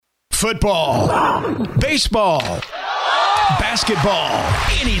Football, baseball, basketball,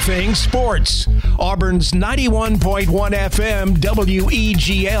 anything sports. Auburn's 91.1 FM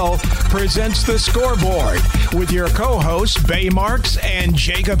WEGL presents The Scoreboard with your co-hosts Bay Marks and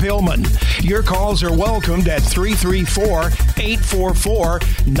Jacob Hillman. Your calls are welcomed at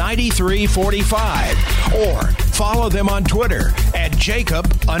 334-844-9345 or follow them on Twitter at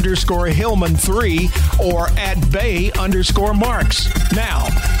Jacob_Hillman3 or at Bay_Marks. Now,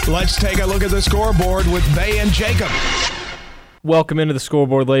 let's take a look at the scoreboard with Bay and Jacob. Welcome into the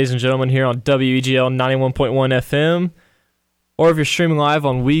Scoreboard, ladies and gentlemen, here on WEGL 91.1 FM, or if you're streaming live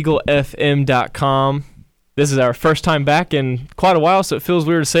on WeagleFM.com. This is our first time back in quite a while, so it feels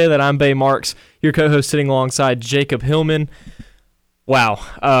weird to say that I'm Bay Marks, your co-host, sitting alongside Jacob Hillman. Wow.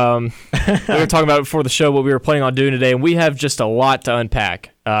 We were talking about it before the show what we were planning on doing today, and we have just a lot to unpack.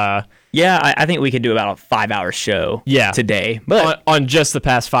 I think we could do about a 5-hour show today. But on just the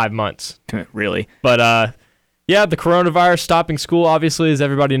past 5 months. Really? But, the coronavirus stopping school, obviously, as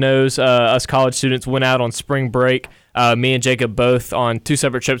everybody knows. Us college students went out on spring break. Me and Jacob both on 2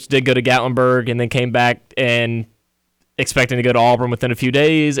 separate trips did go to Gatlinburg and then came back and expecting to go to Auburn within a few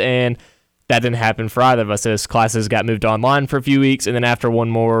days, and that didn't happen for either of us as classes got moved online for a few weeks, and then after one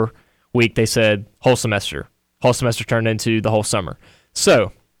more week, they said whole semester. Whole semester turned into the whole summer.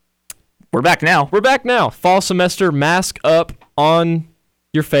 So, we're back now. Fall semester, mask up on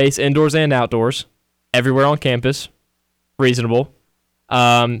your face, indoors and outdoors. Everywhere on campus, reasonable.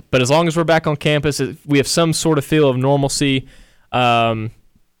 But as long as we're back on campus, we have some sort of feel of normalcy. Well,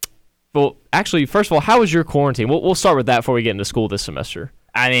 actually, first of all, how was your quarantine? We'll start with that before we get into school this semester.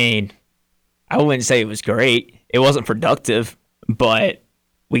 I mean, I wouldn't say it was great. It wasn't productive, but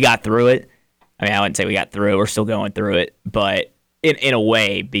we got through it. I mean, I wouldn't say we got through it. We're still going through it, but in a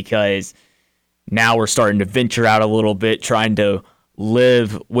way, because now we're starting to venture out a little bit, trying to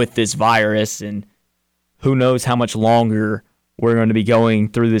live with this virus, and who knows how much longer we're going to be going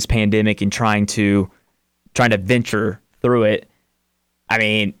through this pandemic and trying to venture through it. I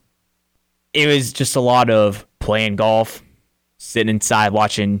mean, it was just a lot of playing golf, sitting inside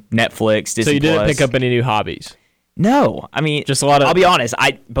watching Netflix, Disney+. So you didn't pick up any new hobbies? No. I mean, just a lot of. I'll be honest.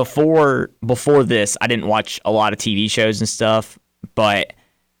 Before this, I didn't watch a lot of TV shows and stuff, but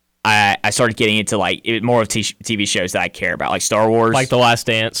I started getting into more of TV shows that I care about, like Star Wars, like The Last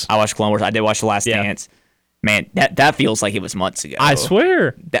Dance. I watched Clone Wars. I did watch The Last Dance. Man, that feels like it was months ago. I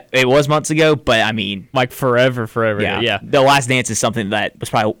swear. It was months ago, but I mean... like forever. Yeah. The Last Dance is something that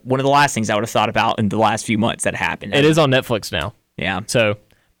was probably one of the last things I would have thought about in the last few months that happened. It is on Netflix now. Yeah. So,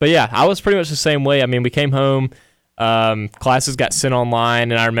 but yeah, I was pretty much the same way. I mean, we came home, classes got sent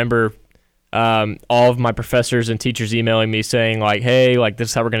online, and I remember all of my professors and teachers emailing me saying, like, hey, like, this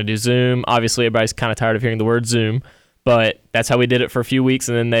is how we're going to do Zoom. Obviously, everybody's kind of tired of hearing the word Zoom. But that's how we did it for a few weeks,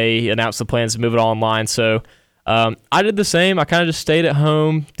 and then they announced the plans to move it all online. So I did the same. I kind of just stayed at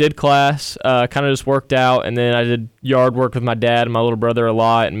home, did class, kind of just worked out, and then I did yard work with my dad and my little brother a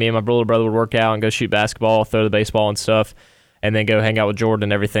lot, and me and my little brother would work out and go shoot basketball, throw the baseball and stuff, and then go hang out with Jordan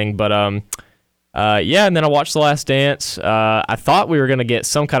and everything. But, and then I watched The Last Dance. I thought we were going to get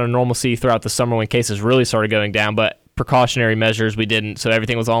some kind of normalcy throughout the summer when cases really started going down, but precautionary measures we didn't, so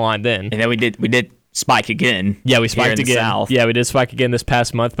everything was online then. And then we did spike again. Yeah, we spiked again. South. Yeah, we did spike again this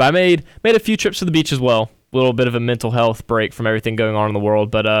past month. But I made a few trips to the beach as well. A little bit of a mental health break from everything going on in the world.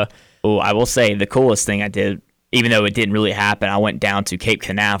 But I will say the coolest thing I did, even though it didn't really happen, I went down to Cape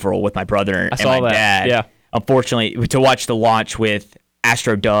Canaveral with my brother and my dad. Yeah. Unfortunately, to watch the launch with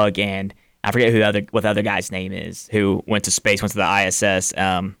Astro Doug and I forget what the other guy's name is who went to space, went to the ISS.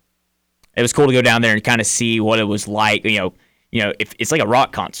 It was cool to go down there and kind of see what it was like. If it's like a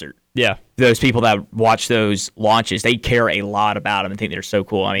rock concert. Yeah. Those people that watch those launches, they care a lot. About them and think they're so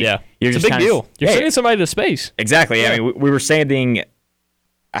cool. I mean, it's a big deal. You're sending somebody to space. Exactly. Yeah. I mean, we were standing.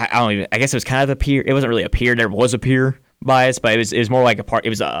 I guess it was kind of a pier. It wasn't really a pier. There was a pier by us, but it was more like a park. It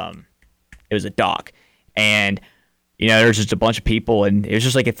was a dock, and there was just a bunch of people, and it was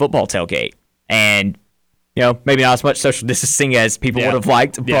just like a football tailgate, and maybe not as much social distancing as people would have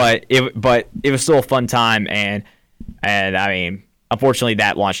liked, but it was still a fun time, and I mean. Unfortunately,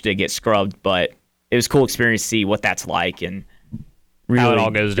 that launch did get scrubbed, but it was a cool experience to see what that's like and really how it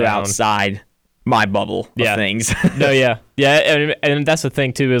all goes down outside my bubble of things. No, yeah, and that's the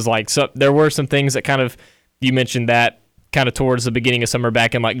thing too is like there were some things that kind of you mentioned that kind of towards the beginning of summer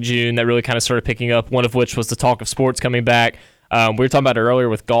back in like June that really kind of started picking up. One of which was the talk of sports coming back. We were talking about it earlier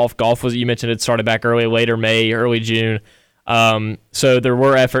with golf. Golf was you mentioned it started back later May, early June. So there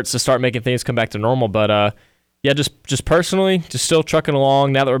were efforts to start making things come back to normal, but. Yeah, just personally, just still trucking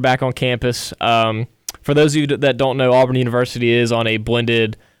along now that we're back on campus. For those of you that don't know, Auburn University is on a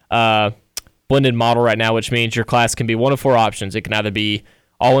blended blended model right now, which means your class can be one of 4 options. It can either be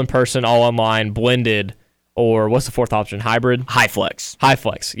all in person, all online, blended, or what's the 4th option? Hybrid? High flex. High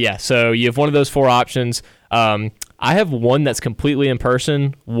flex, yeah. So you have one of those 4 options. I have one that's completely in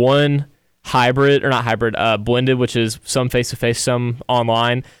person, one hybrid, or not hybrid, blended, which is some face-to-face, some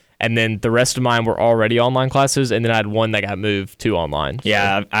online, and then the rest of mine were already online classes, and then I had one that got moved to online.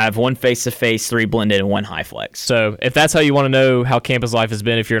 Yeah, I have one face-to-face, 3 blended, and 1 high flex. So if that's how you want to know how campus life has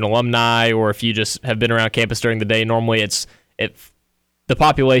been, if you're an alumni or if you just have been around campus during the day, normally the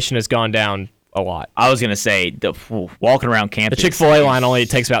population has gone down a lot. I was going to say, walking around campus. The Chick-fil-A line only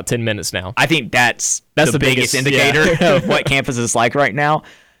takes about 10 minutes now. I think that's the biggest indicator of what campus is like right now,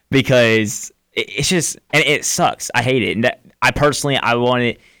 because it's just, and it sucks. I hate it. And I want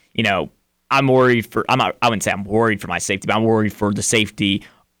it, I'm worried for, I wouldn't say I'm worried for my safety, but I'm worried for the safety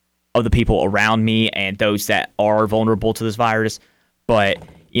of the people around me and those that are vulnerable to this virus. But,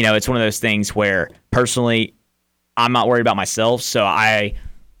 it's one of those things where personally, I'm not worried about myself. So I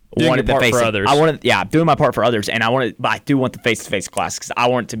wanted the face for others. Doing my part for others. And but I do want the face-to-face class because I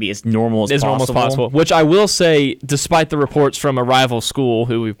want it to be as normal as possible. Which I will say, despite the reports from a rival school,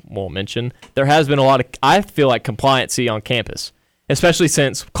 who we won't mention, there has been a lot of, I feel like, compliancy on campus. Especially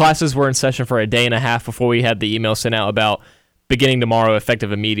since classes were in session for a day and a half before we had the email sent out about beginning tomorrow,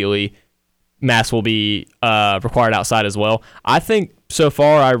 effective immediately, masks will be required outside as well. I think so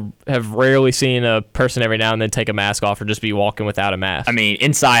far I have rarely seen a person every now and then take a mask off or just be walking without a mask. I mean,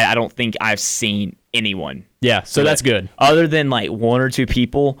 inside, I don't think I've seen anyone. Yeah, so that's good. Other than like 1 or 2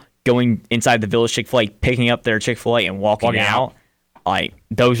 people going inside the Village Chick-fil-A, picking up their Chick-fil-A and walking out. Like,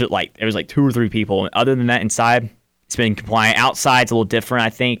 those are like, there was like 2 or 3 people. And other than that, inside, it's been compliant. Outside's a little different, I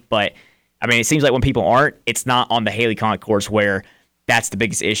think, but I mean, it seems like when people aren't, it's not on the Haley Concourse where that's the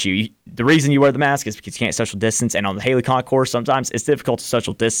biggest issue. The reason you wear the mask is because you can't social distance, and on the Haley Concourse, sometimes it's difficult to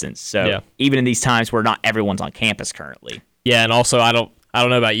social distance. So even in these times where not everyone's on campus currently. Yeah, and also I don't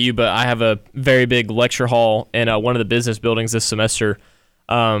know about you, but I have a very big lecture hall in one of the business buildings this semester.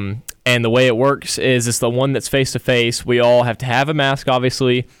 And the way it works is it's the one that's face to face. We all have to have a mask,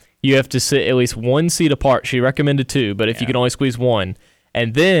 obviously. You have to sit at least 1 seat apart. She recommended 2, but if you can only squeeze 1.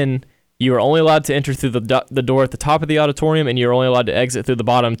 And then you are only allowed to enter through the door at the top of the auditorium, and you're only allowed to exit through the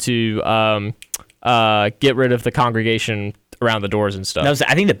bottom to get rid of the congregation around the doors and stuff. No,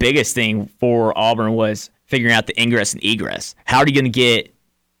 I think the biggest thing for Auburn was figuring out the ingress and egress. How are you going to get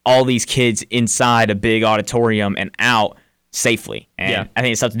all these kids inside a big auditorium and out safely? And I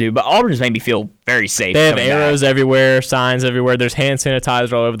think it's tough to do, but Auburn has made me feel very safe. They have arrows everywhere, signs everywhere. There's hand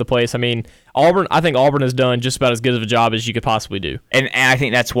sanitizer all over the place. I mean, I think Auburn has done just about as good of a job as you could possibly do. And I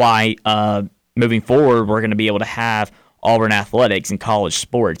think that's why moving forward, we're going to be able to have Auburn athletics in college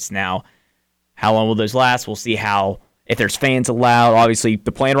sports. Now, how long will those last? We'll see if there's fans allowed. Obviously,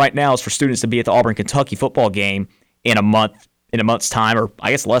 the plan right now is for students to be at the Auburn-Kentucky football game in a month's time, or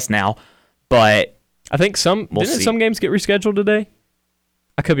I guess less now. But I think some games get rescheduled today?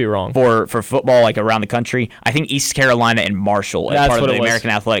 I could be wrong. For football, like around the country, I think East Carolina and Marshall as part of the American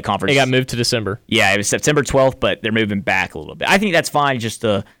Athletic Conference. It got moved to December. Yeah, it was September 12th, but they're moving back a little bit. I think that's fine just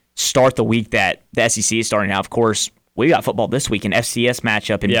to start the week that the SEC is starting. Now, of course, we got football this week, an FCS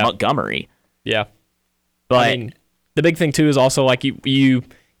matchup in Montgomery. Yeah. But I mean, the big thing, too, is also like you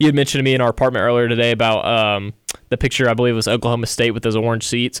had mentioned to me in our apartment earlier today about the picture, I believe, was Oklahoma State with those orange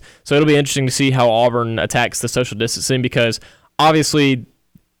seats. So it'll be interesting to see how Auburn attacks the social distancing because obviously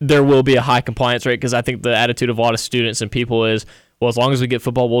there will be a high compliance rate because I think the attitude of a lot of students and people is, well, as long as we get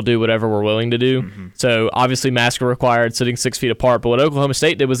football, we'll do whatever we're willing to do. Mm-hmm. So obviously masks are required, sitting 6 feet apart. But what Oklahoma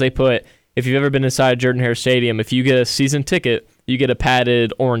State did was they put, if you've ever been inside Jordan-Hare Stadium, if you get a season ticket, you get a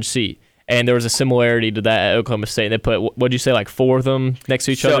padded orange seat. And there was a similarity to that at Oklahoma State. They put, what'd you say, like 4 of them next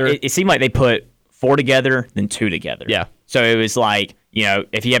to each other? It seemed like they put 4 together, then 2 together. Yeah. So it was like,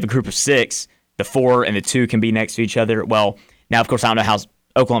 if you have a group of 6, the 4 and the 2 can be next to each other. Well, now, of course, I don't know how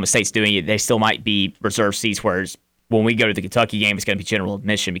Oklahoma State's doing it. They still might be reserved seats, whereas when we go to the Kentucky game, it's going to be general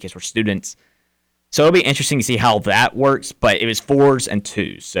admission because we're students. So it'll be interesting to see how that works, but it was 4s and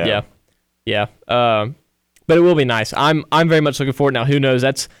 2s. So. Yeah. But it will be nice. I'm very much looking forward. Now, who knows?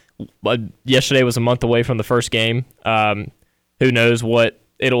 Yesterday was a month away from the first game. Who knows what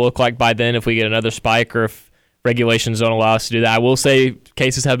it'll look like by then if we get another spike or if regulations don't allow us to do that. I will say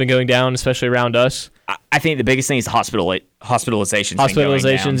cases have been going down, especially around us. I think the biggest thing is hospitalizations.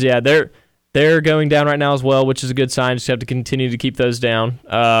 Hospitalizations, yeah, they're going down right now as well, which is a good sign. Just have to continue to keep those down.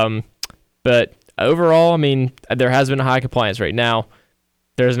 But overall, I mean, there has been a high compliance rate. Now,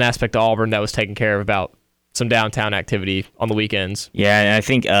 there's an aspect of Auburn that was taken care of about some downtown activity on the weekends. Yeah, and I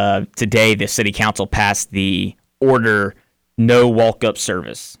think today the city council passed the order no walk-up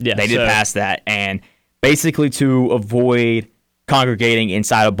service. Yeah, they did pass that. And basically to avoid congregating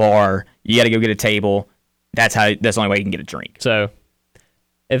inside a bar, you got to go get a table. That's the only way you can get a drink. So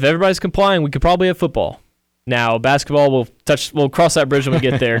if everybody's complying, we could probably have football. Now, basketball, we'll cross that bridge when we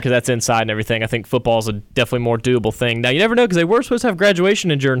get there because that's inside and everything. I think football is a definitely more doable thing. Now, you never know because they were supposed to have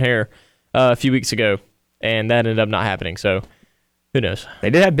graduation in Jordan-Hare a few weeks ago, and that ended up not happening. So who knows? They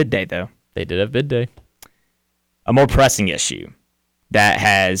did have bid day, though. They did have bid day. A more pressing issue that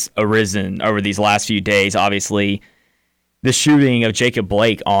has arisen over these last few days, obviously, the shooting of Jacob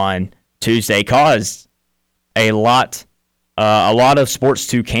Blake on Tuesday caused a lot of sports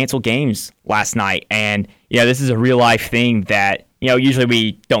to cancel games last night. And, this is a real-life thing that, usually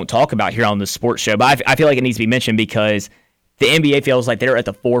we don't talk about here on the sports show. But I feel like it needs to be mentioned because the NBA feels like they're at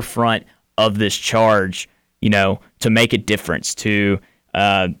the forefront of this charge, to make a difference, to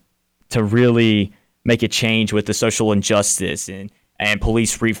really make a change with the social injustice and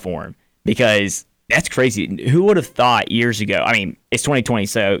police reform. Because that's crazy. Who would have thought years ago? I mean, it's 2020,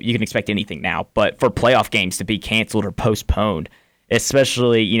 so you can expect anything now. But for playoff games to be canceled or postponed,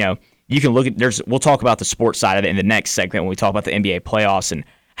 especially, you can look at we'll talk about the sports side of it in the next segment when we talk about the NBA playoffs and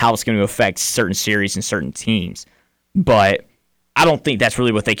how it's going to affect certain series and certain teams. But I don't think that's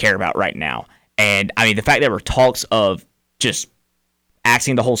really what they care about right now. And I mean, the fact that there were talks of just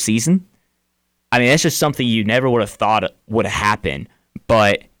axing the whole season, I mean, that's just something you never would have thought would have happened.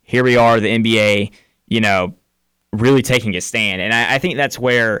 But here we are, the NBA, really taking a stand. And I think that's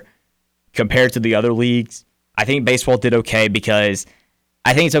where, compared to the other leagues, I think baseball did okay because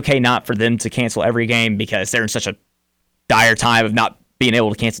I think it's okay not for them to cancel every game because they're in such a dire time of not being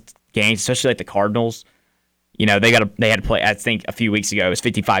able to cancel games, especially like the Cardinals. They had to play, I think a few weeks ago, it was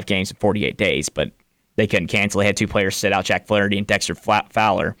 55 games in 48 days, but they couldn't cancel. They had two players sit out, Jack Flaherty and Dexter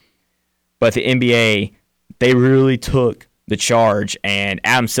Fowler. But the NBA, they really took the charge, and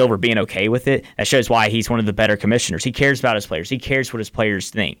Adam Silver being okay with it, that shows why he's one of the better commissioners. He cares about his players. He cares what his players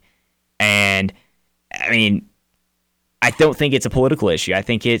think. And, I mean, I don't think it's a political issue. I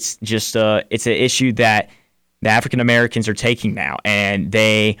think it's just it's an issue that the African Americans are taking now, and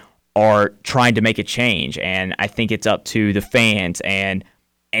they are trying to make a change. And I think it's up to the fans and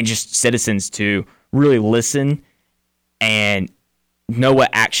just citizens to really listen and know what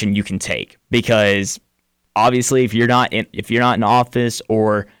action you can take. Because obviously, if you're not in office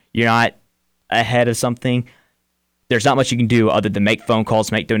or you're not ahead of something, there's not much you can do other than make phone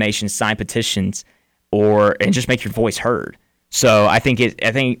calls, make donations, sign petitions, and just make your voice heard. So I think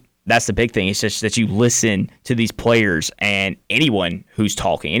that's the big thing. It's just that you listen to these players and anyone who's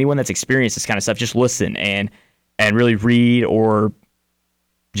talking, anyone that's experienced this kind of stuff. Just listen and really read or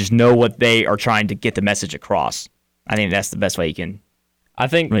just know what they are trying to get the message across. I think that's the best way you can. I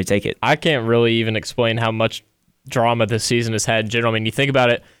think really take it. I can't really even explain how much drama this season has had in general. I mean, you think about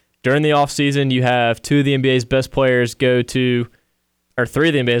it, during the offseason, you have two of the NBA's best players three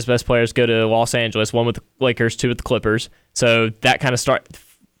of the NBA's best players go to Los Angeles, one with the Lakers, two with the Clippers. So that kind of start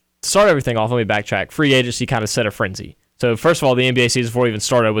everything off. Let me backtrack. Free agency kind of set a frenzy. So first of all, the NBA season before it even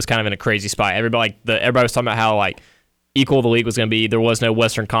started was kind of in a crazy spot. Everybody was talking about how equal the league was going to be. There was no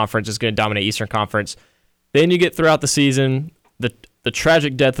Western Conference. It's going to dominate Eastern Conference. Then you get throughout the season, the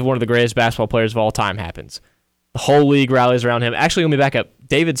tragic death of one of the greatest basketball players of all time happens. The whole league rallies around him. Actually, let me back up.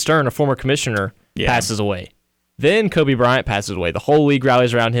 David Stern, a former commissioner, passes away. Then Kobe Bryant passes away. The whole league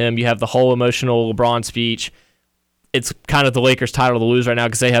rallies around him. You have the whole emotional LeBron speech. It's kind of the Lakers' title to lose right now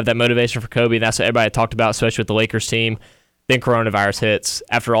because they have that motivation for Kobe, and that's what everybody talked about, especially with the Lakers team. Then coronavirus hits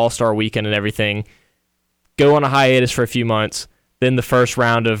after All-Star Weekend and everything. Go on a hiatus for a few months. Then the first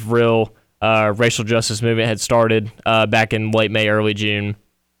round of real racial justice movement had started back in late May, early June.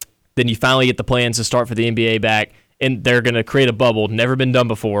 Then you finally get the plans to start for the NBA back, and they're going to create a bubble, never been done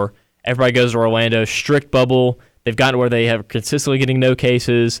before. Everybody goes to Orlando, strict bubble. They've gotten to where they have consistently getting no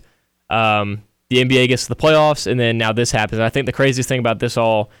cases. The NBA gets to the playoffs, and then now this happens. And I think the craziest thing about this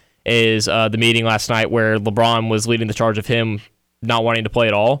all is the meeting last night where LeBron was leading the charge of him not wanting to play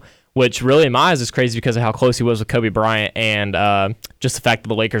at all, which really in my eyes is crazy because of how close he was with Kobe Bryant and just the fact that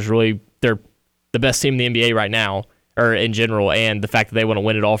the Lakers they're the best team in the NBA right now, or in general, and the fact that they want to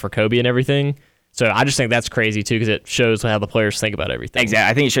win it all for Kobe and everything. So I just think that's crazy, too, because it shows how the players think about everything. Exactly.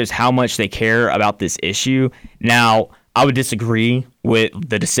 I think it shows how much they care about this issue. Now, I would disagree with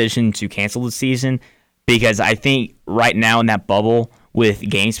the decision to cancel the season because I think right now in that bubble with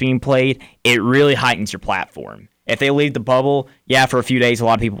games being played, it really heightens your platform. If they leave the bubble, for a few days, a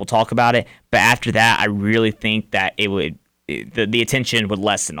lot of people will talk about it. But after that, I really think that the attention would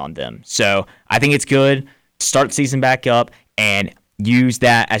lessen on them. So I think it's good to start the season back up and use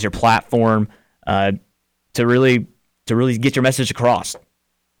that as your platform to really really get your message across.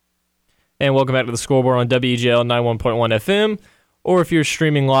 And welcome back to the Scoreboard on WEGL 91.1 FM, or if you're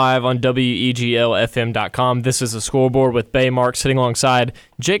streaming live on WEGLFM.com. This is the Scoreboard with Bay Mark sitting alongside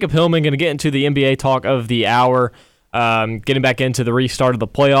Jacob Hillman. Going to get into the NBA talk of the hour, getting back into the restart of the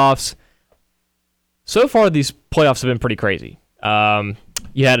playoffs. So far, these playoffs have been pretty crazy.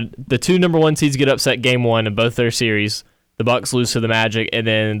 You had the two number one seeds get upset game one in both their series. The Bucks lose to the Magic, and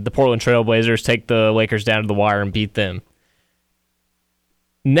then the Portland Trail Blazers take the Lakers down to the wire and beat them.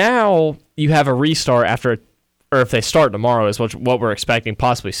 Now you have a restart or if they start tomorrow is what we're expecting,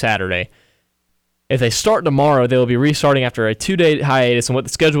 possibly Saturday. If they start tomorrow, they will be restarting after a 2-day hiatus, and what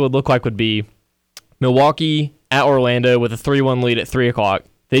the schedule would look like would be Milwaukee at Orlando with a 3-1 lead at 3 o'clock.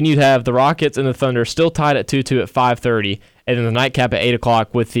 Then you'd have the Rockets and the Thunder still tied at 2-2 at 5:30, and then the nightcap at 8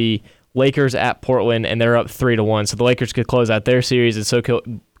 o'clock with the Lakers at Portland, and they're up 3-1. So the Lakers could close out their series, and so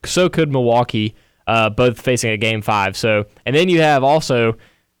could Milwaukee, both facing a Game 5. So, and then you have also,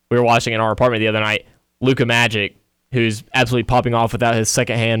 we were watching in our apartment the other night, Luka Magic, who's absolutely popping off without his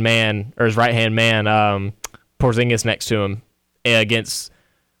second-hand man, or his right-hand man, Porzingis next to him, against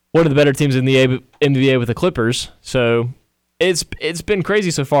one of the better teams in the NBA with the Clippers. So it's been crazy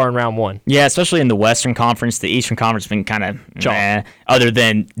so far in round one. Yeah, especially in the Western Conference. The Eastern Conference has been kind of other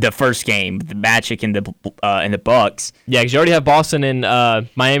than the first game, the Magic and the Bucks. Yeah, because you already have Boston and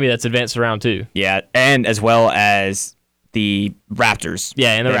Miami that's advanced to round two. Yeah, and as well as the Raptors.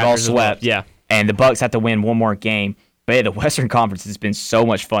 Yeah, and the Raptors all swept. Well. Yeah, and the Bucks have to win one more game. But yeah, the Western Conference has been so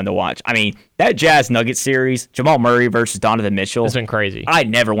much fun to watch. I mean, that Jazz-Nuggets series, Jamal Murray versus Donovan Mitchell. It's been crazy. I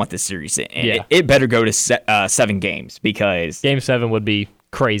never want this series to end. Yeah. It better go to 7 games because Game 7 would be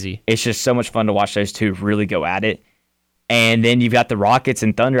crazy. It's just so much fun to watch those two really go at it. And then you've got the Rockets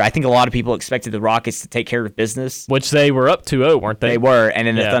and Thunder. I think a lot of people expected the Rockets to take care of business. Which they were up 2-0, weren't they? They were, and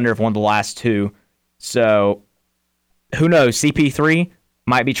then the Thunder have won the last two. So, who knows? CP3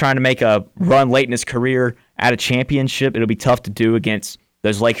 might be trying to make a run late in his career at a championship. It'll be tough to do against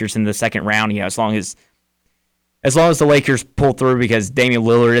those Lakers in the second round, as long as the Lakers pull through, because Damian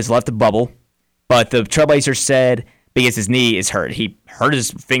Lillard has left the bubble. But the Trailblazers said because his knee is hurt. He hurt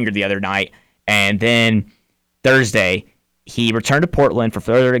his finger the other night, and then Thursday he returned to Portland for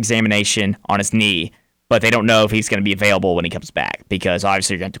further examination on his knee, but they don't know if he's going to be available when he comes back, because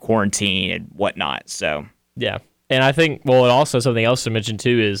obviously you're going to have to quarantine and whatnot. So yeah. And I think, well, also something else to mention,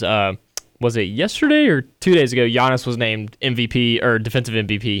 too, is, was it yesterday or 2 days ago, Giannis was named MVP, or defensive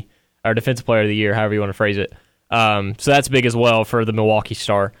MVP, or defensive player of the year, however you want to phrase it. So that's big as well for the Milwaukee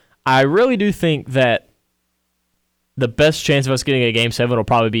Star. I really do think that the best chance of us getting a Game 7 will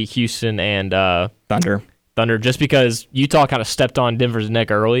probably be Houston and Thunder, just because Utah kind of stepped on Denver's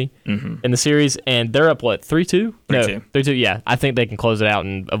neck early in the series, and they're up, 3-2? 3-2. No, 3-2, yeah. I think they can close it out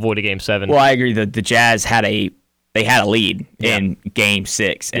and avoid a Game 7. Well, I agree. The Jazz had a lead in Game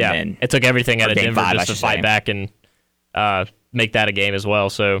 6, and then it took everything out of Denver 5, just to fight back and make that a game as well.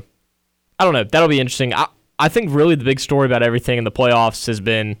 So I don't know. That'll be interesting. I think really the big story about everything in the playoffs has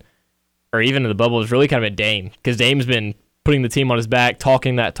been, or even in the bubble, has really kind of been Dame, because Dame's been putting the team on his back,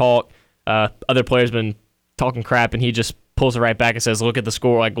 talking that talk. Other players been talking crap, and he just pulls it right back and says, "Look at the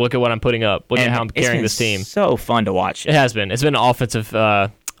score. Like, look at what I'm putting up. Look at how I'm carrying this team." So fun to watch. It has been. It's been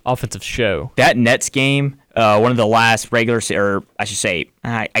an offensive show. That Nets game, one of the last regular season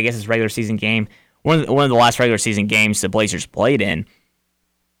game. One of the last regular season games the Blazers played in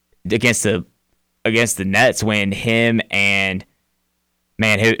against the Nets, when him and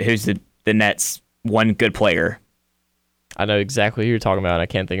who's the Nets one good player. I know exactly who you're talking about. I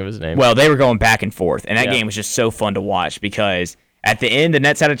can't think of his name. Well, they were going back and forth, and that game was just so fun to watch, because at the end the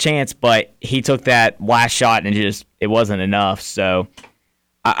Nets had a chance, but he took that last shot and it wasn't enough. So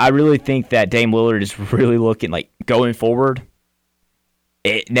I really think that Dame Lillard is really looking like going forward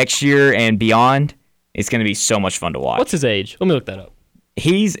next year and beyond. It's going to be so much fun to watch. What's his age? Let me look that up.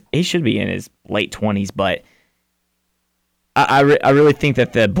 He should be in his late 20s, but I really think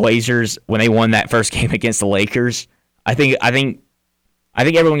that the Blazers, when they won that first game against the Lakers, I think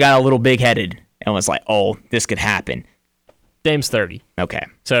everyone got a little big-headed and was like, "Oh, this could happen." Dame's 30. Okay,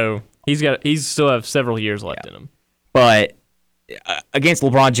 so he's still have several years left in him. But against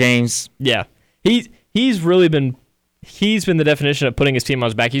LeBron James, he's really been the definition of putting his team on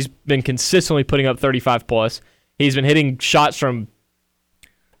his back. He's been consistently putting up 35 plus. He's been hitting shots from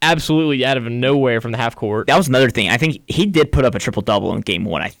absolutely out of nowhere from the half court. That was another thing. I think he did put up a triple-double in game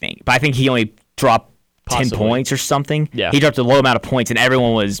 1, but I think he only dropped 10 points or something. Yeah. He dropped a low amount of points, and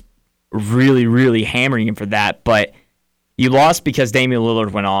everyone was really, really hammering him for that. But you lost because Damian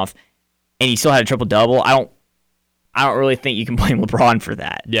Lillard went off, and he still had a triple-double. I don't really think you can blame LeBron for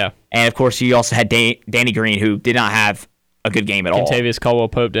that. Yeah. And, of course, you also had Danny Green, who did not have a good game at all. Contavious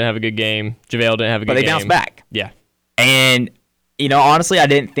Caldwell-Pope didn't have a good game. JaVale didn't have a good game. But they bounced back. Yeah. And, honestly, I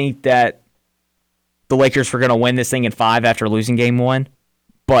didn't think that the Lakers were going to win this thing in 5 after losing game 1,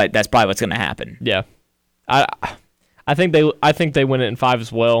 but that's probably what's going to happen. Yeah. I think they win it in 5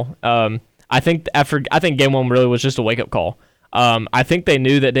 as well. I think game 1 really was just a wake-up call. I think they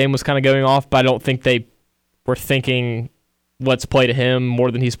knew that Dame was kind of going off, but I don't think they were thinking, let's play to him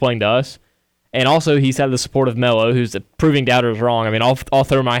more than he's playing to us. And also, he's had the support of Melo, who's proving doubters wrong. I mean, I'll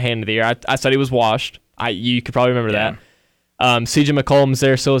throw my hand in the air. I said he was washed. You could probably remember that. CJ McCollum's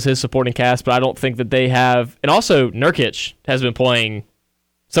there still as his supporting cast, but I don't think that they have. And also, Nurkic has been playing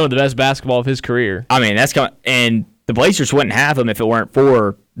some of the best basketball of his career. I mean, and the Blazers wouldn't have him if it weren't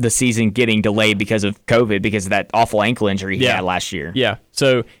for the season getting delayed because of COVID, because of that awful ankle injury he had last year. Yeah,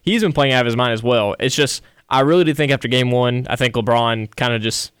 so he's been playing out of his mind as well. It's just, I really do think after game 1, I think LeBron kind of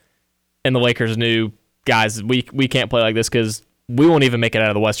just, and the Lakers knew, guys, we can't play like this because we won't even make it out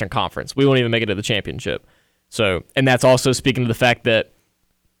of the Western Conference. We won't even make it to the championship. So, and that's also speaking to the fact that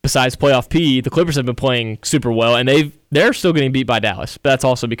besides playoff P, the Clippers have been playing super well, and they're still getting beat by Dallas. But that's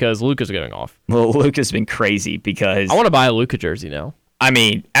also because Luka's going off. Well, Luka's been crazy because I want to buy a Luka jersey now. I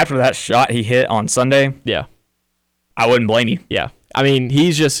mean, after that shot he hit on Sunday, yeah, I wouldn't blame you. Yeah, I mean,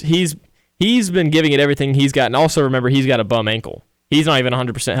 he's been giving it everything he's got, and also remember he's got a bum ankle. He's not even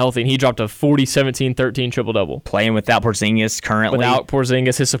 100% healthy, and he dropped a 40, 17, 13 triple-double. Playing without Porzingis currently. Without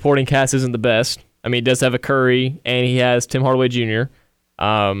Porzingis, his supporting cast isn't the best. I mean, he does have a Curry, and he has Tim Hardaway Jr.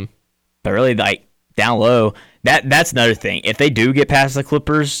 But really, like, down low, that's another thing. If they do get past the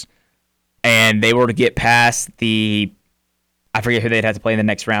Clippers, and they were to get past I forget who they'd have to play in the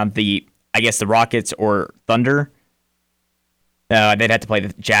next round, I guess the Rockets or Thunder, they'd have to play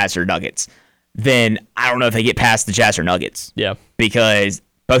the Jazz or Nuggets. Then I don't know if they get past the Jazz or Nuggets. Yeah. Because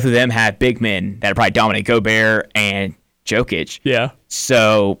both of them have big men that are probably dominate, Gobert and Jokic. Yeah.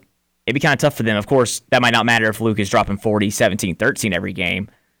 So it'd be kind of tough for them. Of course, that might not matter if Luke is dropping 40, 17, 13 every game,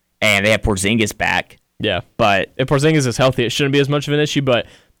 and they have Porzingis back. Yeah. But if Porzingis is healthy, it shouldn't be as much of an issue. But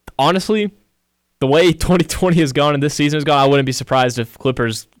honestly, the way 2020 has gone and this season has gone, I wouldn't be surprised if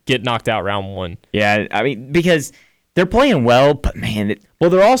Clippers get knocked out round 1. Yeah, I mean, because they're playing well, but man,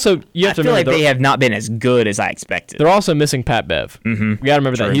 they're also, you have to feel remember, like they have not been as good as I expected. They're also missing Pat Bev. Mm-hmm. We got to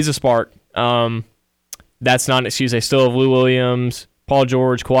remember that. He's a spark. That's not an excuse. They still have Lou Williams, Paul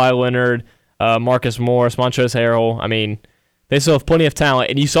George, Kawhi Leonard, Marcus Morris, Montrezl Harrell. I mean, they still have plenty of talent,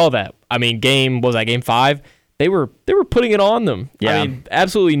 and you saw that. I mean, game 5? They were putting it on them. Yeah. I mean,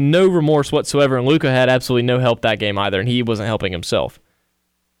 absolutely no remorse whatsoever, and Luka had absolutely no help that game either, and he wasn't helping himself.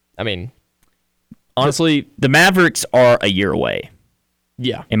 I mean, honestly, the Mavericks are a year away.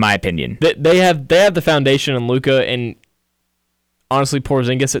 Yeah, in my opinion, they have the foundation in Luka and honestly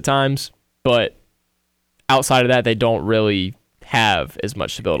Porzingis at times, but outside of that, they don't really have as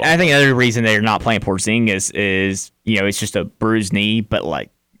much to build on. I think another reason they're not playing Porzingis is it's just a bruised knee, but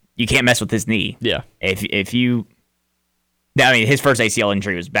like you can't mess with his knee. Yeah, if you, I mean, his first ACL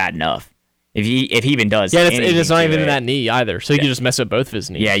injury was bad enough. If he even does, yeah, it's not even in that knee either. So you can just mess up both of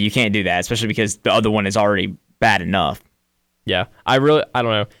his knees. Yeah, you can't do that, especially because the other one is already bad enough. Yeah, I don't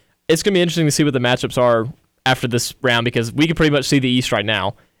know. It's gonna be interesting to see what the matchups are after this round because we can pretty much see the East right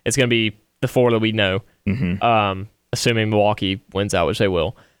now. It's gonna be the 4 that we know. Mm-hmm. Assuming Milwaukee wins out, which they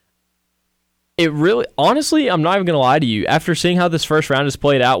will. It really, honestly, I'm not even gonna lie to you. After seeing how this first round is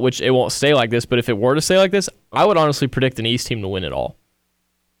played out, which it won't stay like this, but if it were to stay like this, I would honestly predict an East team to win it all.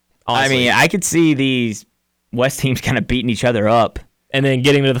 Honestly. I mean, I could see these West teams kind of beating each other up. And then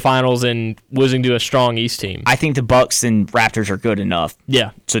getting to the finals and losing to a strong East team. I think the Bucks and Raptors are good enough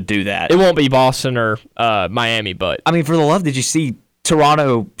to do that. It won't be Boston or Miami, but... I mean, for the love, did you see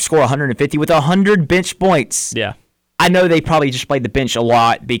Toronto score 150 with 100 bench points? Yeah. I know they probably just played the bench a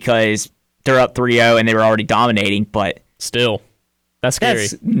lot because they're up 3-0 and they were already dominating, but... Still, that's scary.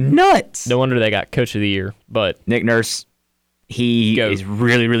 That's nuts. No wonder they got Coach of the Year, but... Nick Nurse... He is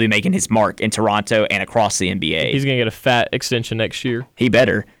really, really making his mark in Toronto and across the NBA. He's going to get a fat extension next year. He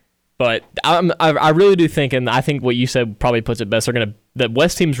better. But I really do think, and I think what you said probably puts it best, the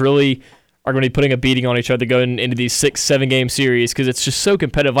West teams really are going to be putting a beating on each other going into these 6-7 game series because it's just so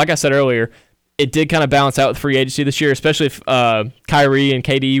competitive. Like I said earlier, it did kind of balance out with free agency this year, especially if Kyrie and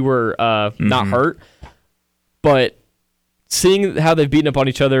KD were not hurt. But seeing how they've beaten up on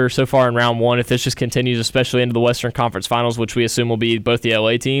each other so far in round 1, if this just continues, especially into the Western Conference Finals, which we assume will be both the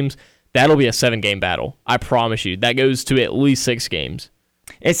LA teams, that'll be a 7-game battle. I promise you. That goes to at least 6 games.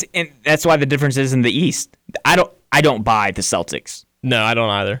 And that's why the difference is in the East. I don't buy the Celtics. No, I don't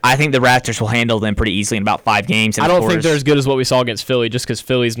either. I think the Raptors will handle them pretty easily in about 5 games. And I don't think they're as good as what we saw against Philly, just because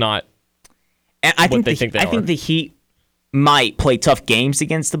Philly's not. And I think the Heat might play tough games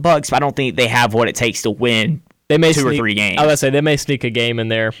against the Bucks, but I don't think they have what it takes to win. They may 2 or 3 games. I was gonna say they may sneak a game in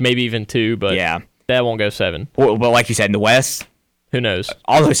there, maybe even 2, but yeah, that won't go 7. Well, like you said, in the West, who knows?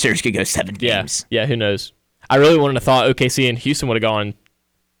 All those series could go 7 games. Yeah, who knows? I really wouldn't have thought OKC and Houston would have gone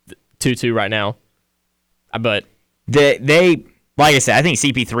 2-2 right now, but they like I said, I think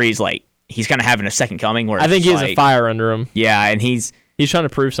CP3 is he's kind of having a second coming. Where I think he has a fire under him. Yeah, and he's trying to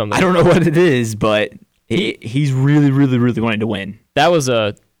prove something. I don't know what it is, but he's really, really, really wanting to win.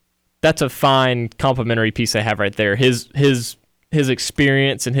 That's a fine complimentary piece they have right there. His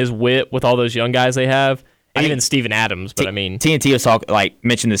experience and his wit with all those young guys they have, and even Steven Adams. But TNT was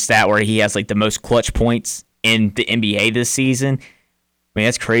mentioned the stat where he has the most clutch points in the NBA this season. I mean,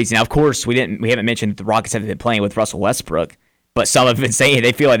 that's crazy. Now, of course, we haven't mentioned that the Rockets haven't been playing with Russell Westbrook, but some have been saying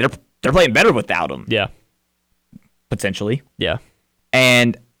they feel like they're playing better without him. Yeah, potentially. Yeah,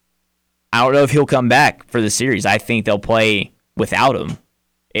 and I don't know if he'll come back for the series. I think they'll play without him.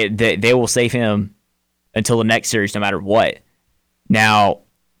 They will save him until the next series, no matter what. Now,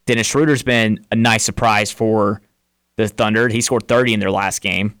 Dennis Schroeder's been a nice surprise for the Thunder. He scored 30 in their last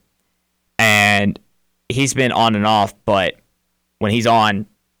game, and he's been on and off, but when he's on,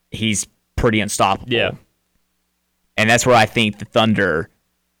 he's pretty unstoppable. Yeah. And that's where I think the Thunder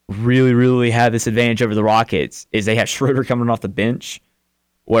really, really have this advantage over the Rockets, is they have Schroeder coming off the bench,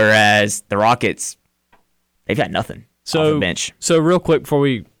 whereas the Rockets, they've got nothing off the bench. So real quick before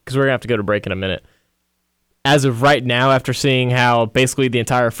because we're going to have to go to break in a minute. As of right now, after seeing how basically the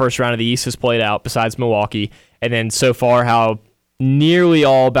entire first round of the East has played out, besides Milwaukee, and then so far how nearly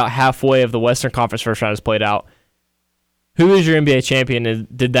all about halfway of the Western Conference first round has played out, who is your NBA champion, and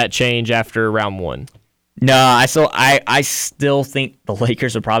did that change after round 1? No, I still think the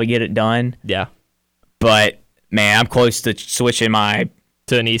Lakers will probably get it done. Yeah. But, man, I'm close to switching to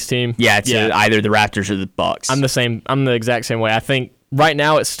an East team? Yeah, either the Raptors or the Bucks. I'm the exact same way. I think right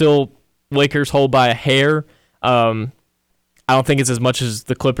now it's still Lakers hold by a hair. I don't think it's as much as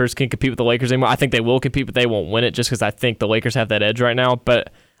the Clippers can compete with the Lakers anymore. I think they will compete, but they won't win it just because I think the Lakers have that edge right now.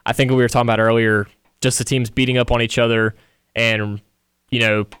 But I think what we were talking about earlier, just the teams beating up on each other and,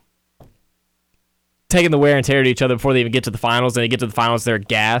 taking the wear and tear to each other before they even get to the finals, and they get to the finals, they're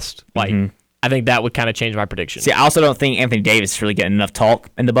gassed. I think that would kind of change my prediction. See, I also don't think Anthony Davis is really getting enough talk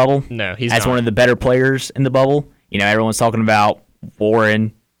in the bubble. No, he's as not. One of the better players in the bubble. Everyone's talking about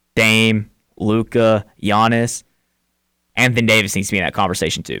Warren, Dame, Luka, Giannis. Anthony Davis needs to be in that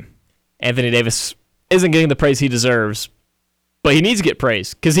conversation too. Anthony Davis isn't getting the praise he deserves, but he needs to get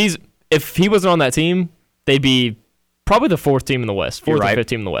praise because if he wasn't on that team, they'd be probably the 4th team in the West, 4th or 5th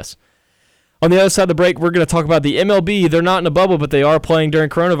team in the West. On the other side of the break, we're going to talk about the MLB. They're not in a bubble, but they are playing during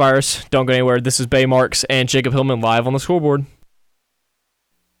coronavirus. Don't go anywhere. This is Bay Marks and Jacob Hillman live on the Scoreboard.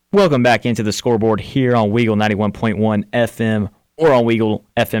 Welcome back into the Scoreboard here on Weagle 91.1 FM or on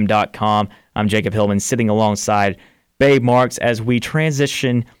WeagleFM.com. I'm Jacob Hillman sitting alongside Bay Marks as we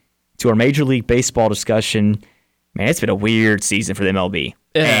transition to our Major League Baseball discussion. Man, it's been a weird season for the MLB.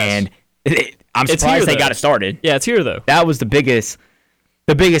 And I'm surprised they got it started. Yeah, it's here, though. That was the biggest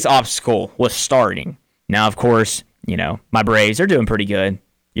obstacle was starting. Now, of course, my Braves are doing pretty good.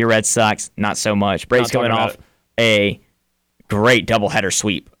 Your Red Sox, not so much. Braves coming off a great doubleheader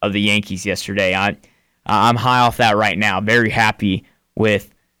sweep of the Yankees yesterday. I'm high off that right now. Very happy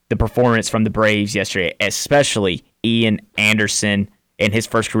with the performance from the Braves yesterday, especially Ian Anderson in his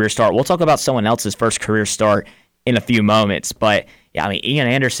first career start. We'll talk about someone else's first career start in a few moments. But, Ian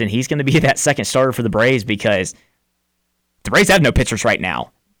Anderson, he's going to be that second starter for the Braves because the Braves have no pitchers right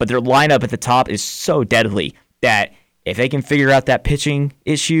now, but their lineup at the top is so deadly that if they can figure out that pitching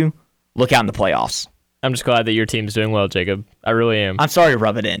issue, look out in the playoffs. I'm just glad that your team's doing well, Jacob. I really am. I'm sorry to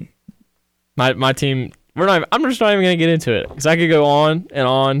rub it in. My team, I'm just not even going to get into it because I could go on and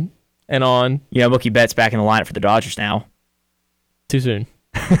on and on. Mookie Betts back in the lineup for the Dodgers now. Too soon.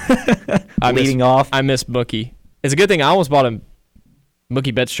 Leading off. I miss Mookie. It's a good thing I almost bought a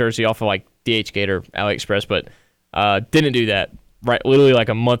Mookie Betts jersey off of DHgate or AliExpress, but didn't do that literally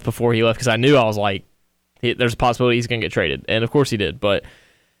a month before he left because I knew I was there's a possibility he's going to get traded. And, of course, he did. But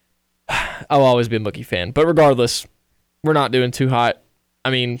I'll always be a Mookie fan. But regardless, we're not doing too hot.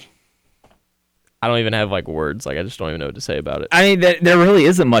 I don't even have, words. I just don't even know what to say about it. There really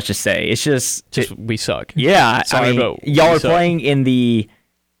isn't much to say. It's just we suck. Yeah. But y'all are playing in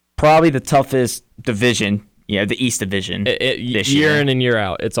probably the toughest division, the East Division this year. Year in and year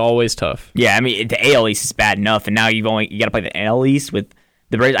out. It's always tough. Yeah, the AL East is bad enough, and now you got to play the NL East with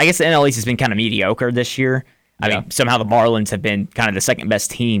the Braves. I guess the NL East has been kind of mediocre this year. I mean, somehow the Marlins have been kind of the second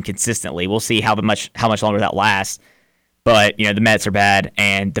best team consistently. We'll see how much longer that lasts. But, the Mets are bad,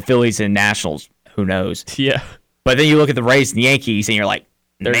 and the Phillies and Nationals, who knows? Yeah. But then you look at the Rays and the Yankees, and you're like,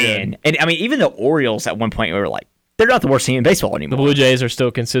 They're man. good. And, I mean, even the Orioles at one point, we were like, they're not the worst team in baseball anymore. The Blue Jays are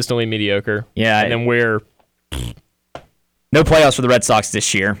still consistently mediocre. Yeah. And then we're... No playoffs for the Red Sox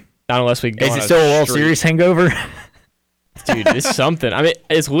this year. Not unless we go Is on it still a World streak. Series hangover? Dude, it's something. I mean,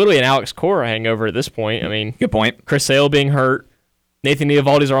 it's literally an Alex Cora hangover at this point. I mean, Good point. Chris Sale being hurt. Nathan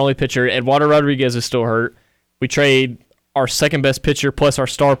Eovaldi's our only pitcher. Eduardo Rodriguez is still hurt. We trade our second best pitcher plus our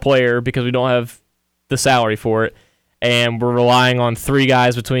star player because we don't have the salary for it. And we're relying on four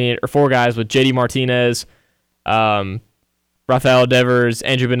guys with JD Martinez, Rafael Devers,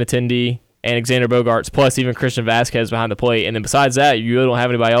 Andrew Benintendi, and Alexander Bogaerts, plus even Christian Vasquez behind the plate. And then besides that, you really don't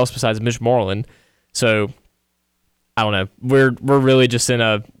have anybody else besides Mitch Moreland. So, I don't know. We're really just in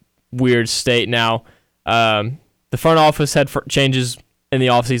a weird state now. The front office had changes in the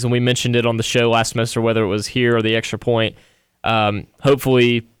offseason. We mentioned it on the show last semester, whether it was here or the Extra Point.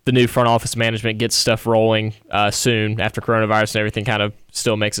 Hopefully, the new front office management gets stuff rolling soon after coronavirus and everything kind of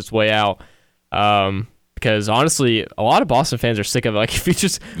still makes its way out. Because honestly, a lot of Boston fans are sick of it. Like if you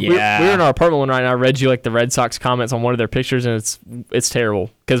just, we're in our apartment one right now. I read you like the Red Sox comments on one of their pictures, and it's terrible.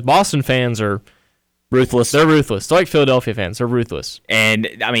 Because Boston fans are ruthless. They're ruthless. They're like Philadelphia fans. They're ruthless.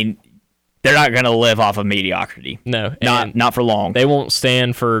 And I mean, they're not going to live off of mediocrity. No, not for long. They won't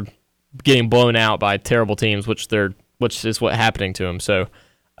stand for getting blown out by terrible teams, which is what's happening to them. So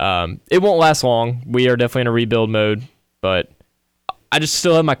it won't last long. We are definitely in a rebuild mode, but I just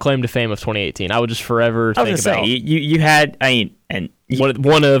still have my claim to fame of 2018. I would just forever think about. You had,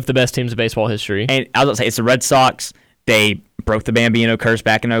 one of the best teams in baseball history. And I was going to say, it's the Red Sox. They broke the Bambino curse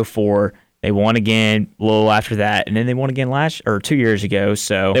back in 2004. They won again a little after that, and then they won again 2 years ago.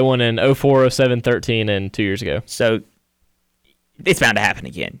 So they won in 2004, 2007, 2013, and 2 years ago. So it's bound to happen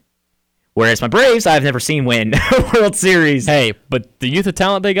again. Whereas my Braves, I've never seen win a World Series. Hey, but the youth of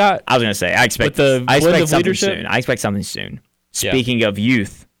talent they got. I was going to say, I expect something soon. I expect something soon. Speaking of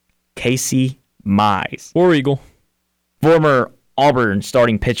youth, Casey Mize, War Eagle, former Auburn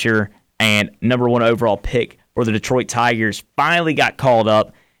starting pitcher and number 1 overall pick for the Detroit Tigers, finally got called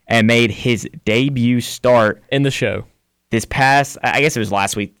up and made his debut start in the show. This past, I guess it was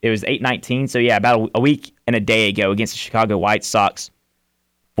last week. It was 8/19, so yeah, about a week and a day ago against the Chicago White Sox.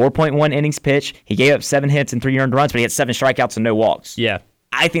 4.1 innings pitched. He gave up 7 hits and 3 earned runs, but he had 7 strikeouts and no walks. Yeah.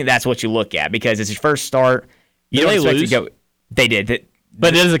 I think that's what you look at because it's his first start. You don't expect to go. They did.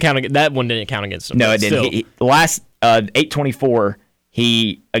 But it doesn't count. That one didn't count against him. No, it didn't. The last 8/24,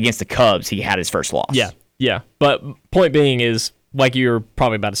 against the Cubs, he had his first loss. Yeah. But point being is, like you were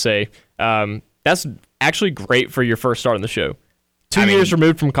probably about to say, that's actually great for your first start on the show. 2 years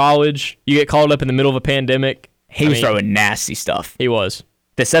removed from college, you get called up in the middle of a pandemic. He was throwing nasty stuff. He was.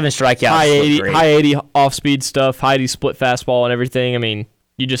 The 7 strikeouts, high 80 off-speed stuff, high 80 split fastball and everything. I mean,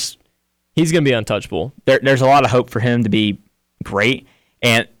 he's going to be untouchable. There's a lot of hope for him to be great,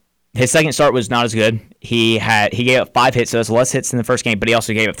 and his second start was not as good. He gave up 5 hits, so that's less hits than the first game, but he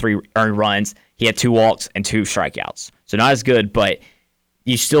also gave up 3 earned runs. He had 2 walks and 2 strikeouts, so not as good, but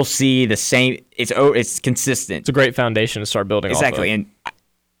you still see the same. It's consistent. It's a great foundation to start building exactly, off of. And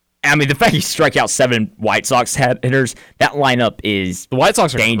I mean the fact he struck out 7 White Sox hitters, that lineup is the White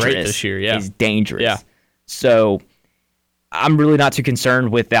Sox are dangerous great this year. Yeah, is dangerous. Yeah, so I'm really not too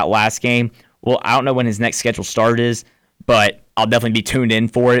concerned with that last game. Well, I don't know when his next scheduled start is, but I'll definitely be tuned in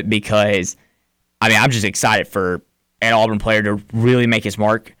for it because, I'm just excited for an Auburn player to really make his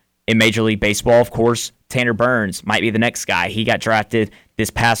mark in Major League Baseball. Of course, Tanner Burns might be the next guy. He got drafted this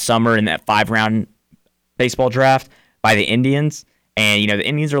past summer in that 5-round baseball draft by the Indians, and the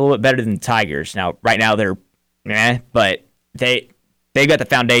Indians are a little bit better than the Tigers. Now, right now they're but they've got the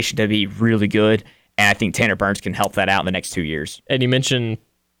foundation to be really good, and I think Tanner Burns can help that out in the next 2 years. And you mentioned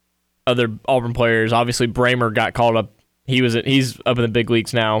other Auburn players. Obviously, Bramer got called up. He's up in the big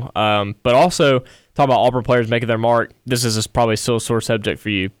leagues now. But also, talk about Auburn players making their mark. This is probably still a sore subject for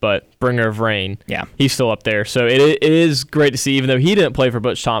you, but Bringer of Rain, he's still up there. So it is great to see, even though he didn't play for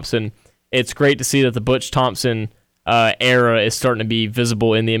Butch Thompson, it's great to see that the Butch Thompson era is starting to be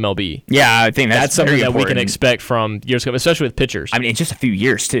visible in the MLB. Yeah, I think that's something very that important. we can expect from years ago, especially with pitchers. In just a few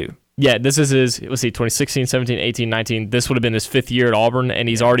years, too. Yeah, this is his, 2016, 17, 18, 19. This would have been his 5th year at Auburn, and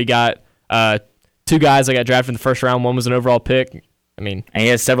he's already got 2 guys that got drafted in the first round. One was an overall pick. And he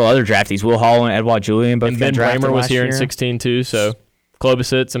has several other draftees. Will Hall and Edouard Julian both got drafted. Bramer was here in in 16 too. So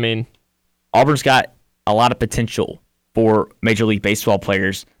Klobosits. Auburn's got a lot of potential for Major League Baseball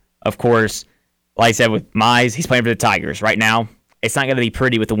players. Of course, like I said with Mize, he's playing for the Tigers right now. it's not going to be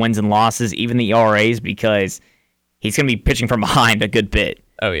pretty with the wins and losses, even the ERAs, because he's going to be pitching from behind a good bit.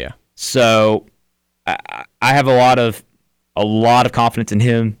 Oh yeah. So I have a lot of confidence in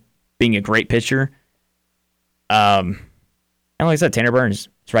him being a great pitcher. And like I said, Tanner Burns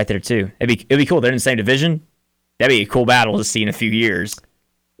is right there too. It'd be cool. They're in the same division. That'd be a cool battle to see in a few years.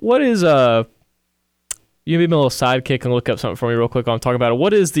 What is you give me a little sidekick and look up something for me real quick while I'm talking about it.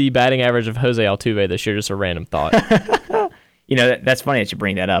 What is the batting average of Jose Altuve this year? Just a random thought. That's funny that you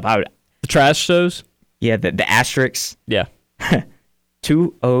bring that up. The trash shows? Yeah, the asterisks. Yeah.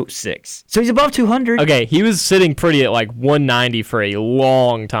 206. So he's above 200. Okay, he was sitting pretty at like 190 for a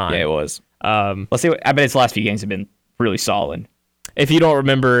long time. Yeah, it was. Let's see. I bet his last few games have been really solid. If you don't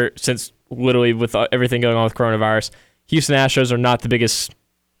remember, since literally with everything going on with coronavirus, Houston Astros are not the biggest,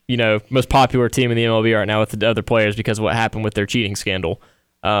 most popular team in the MLB right now with the other players because of what happened with their cheating scandal.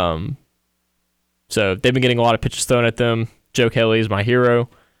 So they've been getting a lot of pitches thrown at them. Joe Kelly is my hero.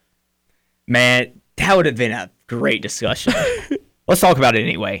 Man, that would have been a great discussion. Let's talk about it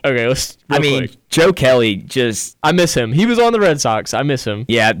anyway. Okay, let's. Quick. Joe Kelly just... I miss him. He was on the Red Sox. I miss him.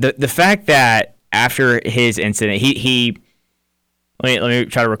 Yeah, the fact that after his incident, he let me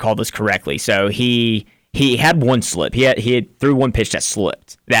try to recall this correctly. So he had one slip. He had threw one pitch that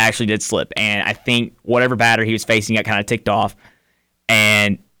slipped. That actually did slip. And I think whatever batter he was facing got kind of ticked off.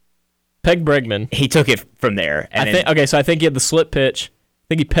 And pegged Bregman. He took it from there. So I think he had the slip pitch. I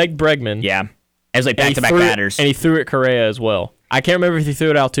think he pegged Bregman. Yeah. As like back-to-back batters. And he threw it Correa as well. I can't remember if he threw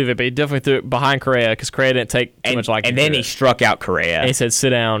it Altuve, but he definitely threw it behind Correa because Correa didn't take too much liking. And then he struck out Correa. And he said,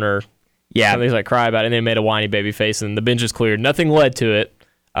 sit down or something like cry about it. And then made a whiny baby face and the bench is cleared. Nothing led to it.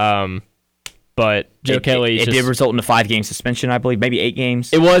 But Joe Kelly... It did result in a 5-game suspension, I believe. Maybe 8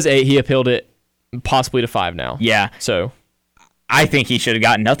 games. It was 8. He appealed it possibly to 5 now. Yeah. So I think he should have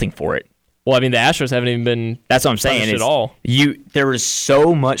gotten nothing for it. Well, I mean, the Astros haven't even been... That's what I'm saying. At all. There was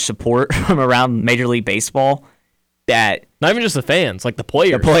so much support from around Major League Baseball that... Not even just the fans, like the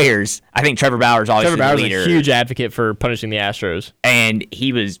players. The players. I think Trevor Bauer's obviously the leader. Is a huge advocate for punishing the Astros. And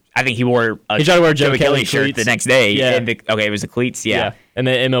he wore a he tried to wear Joe Kelly shirt cleats the next day. Yeah. It was the cleats, yeah. And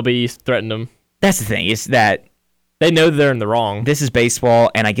then MLB threatened him. That's the thing, is that... They know they're in the wrong. This is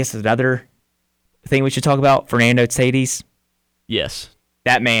baseball, and I guess another thing we should talk about, Fernando Tatis. Yes.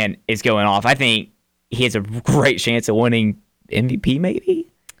 That man is going off. I think he has a great chance of winning MVP, maybe?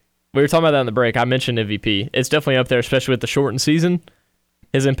 We were talking about that in the break. I mentioned MVP. It's definitely up there, especially with the shortened season.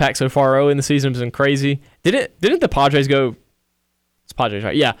 His impact so far early in the season has been crazy. Didn't the Padres go... It's Padres,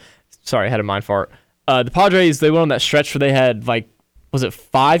 right? Yeah. Sorry, I had a mind fart. The Padres, they went on that stretch where they had, was it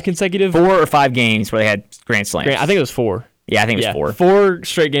 5 consecutive? 4 or 5 games where they had Grand Slams. I think it was 4. Yeah, I think it was 4. 4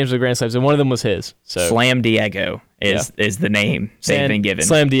 straight games with Grand Slams, and one of them was his. So Slam Diego is the name they've been given.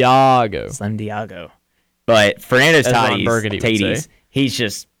 Slam Diego. Slam Diego. But Fernando Tatis, he's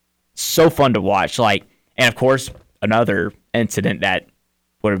just so fun to watch. And of course, another incident that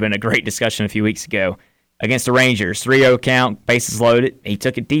would have been a great discussion a few weeks ago against the Rangers. 3-0 count, bases loaded. He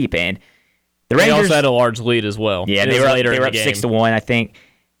took it deep, and the Rangers also had a large lead as well. Yeah, they were up 6-1, I think.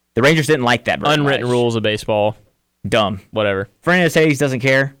 The Rangers didn't like that very Unwritten much. rules of baseball. Dumb. Whatever. Fernando Tatis doesn't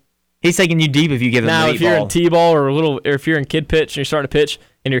care. He's taking you deep if you give him the Now, deep if you're ball. in T-ball or if you're in kid pitch and you're starting to pitch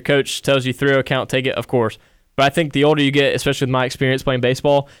and your coach tells you 3-0 count, take it, of course. But I think the older you get, especially with my experience playing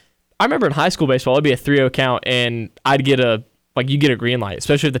baseball, I remember in high school baseball, it'd be a 3-0 count, and I'd get you get a green light,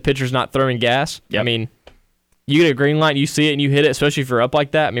 especially if the pitcher's not throwing gas. Yep. I mean, you get a green light, you see it, and you hit it, especially if you're up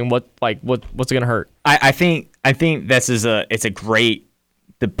like that. I mean, what's it gonna hurt? I think it's a great.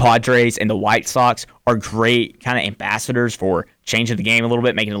 The Padres and the White Sox are great kind of ambassadors for changing the game a little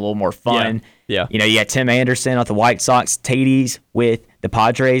bit, making it a little more fun. Yeah. You got Tim Anderson with the White Sox, Tatis with the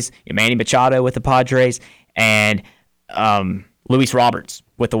Padres, Manny Machado with the Padres, and Luis Roberts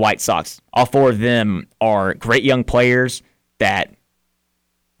with the White Sox. All 4 of them are great young players that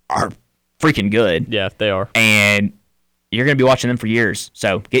are freaking good. Yeah, they are. And you're going to be watching them for years,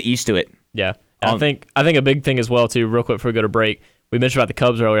 so get used to it. Yeah. I think a big thing as well, too, real quick before we go to break, we mentioned about the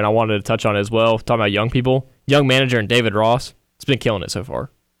Cubs earlier, and I wanted to touch on it as well, talking about young people. Young manager and David Ross, it's been killing it so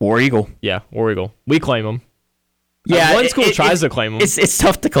far. War Eagle. Yeah, War Eagle. We claim him. Yeah, one school tries to claim him. It's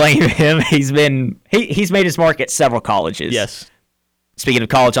tough to claim him. He's made his mark at several colleges. Yes. Speaking of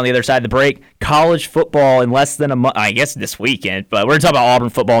college, on the other side of the break, college football in less than a month. I guess this weekend, but we're talking about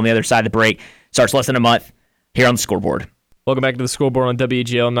Auburn football on the other side of the break. Starts less than a month here on the Scoreboard. Welcome back to the Scoreboard on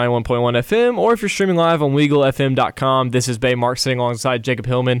WEGL 91.1 FM, or if you're streaming live on WeagleFM.com. This is Bay Mark sitting alongside Jacob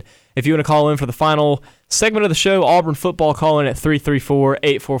Hillman. If you want to call in for the final segment of the show, Auburn football, call in at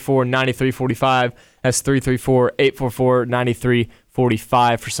 334-844-9345. That's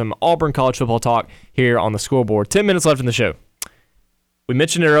 334-844-9345 for some Auburn college football talk here on the Scoreboard. 10 minutes left in the show. we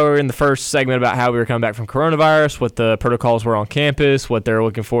mentioned it earlier in the first segment about how we were coming back from coronavirus, what the protocols were on campus, what they're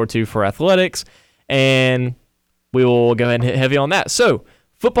looking forward to for athletics, and we will go ahead and hit heavy on that. So,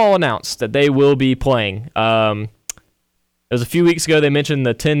 football announced that they will be playing. It was a few weeks ago they mentioned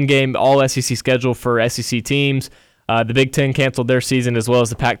the 10-game all-SEC schedule for SEC teams. The Big Ten canceled their season as well as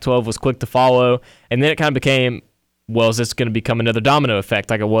the Pac-12 was quick to follow. And then it kind of became, well, is this going to become another domino effect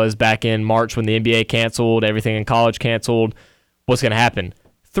like it was back in March when the NBA canceled, everything in college canceled? What's going to happen?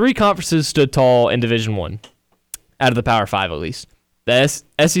 3 conferences stood tall in Division I, out of the Power 5 at least. The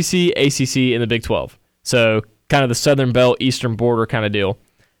SEC, ACC, and the Big 12. So kind of the Southern Belt, Eastern Border kind of deal.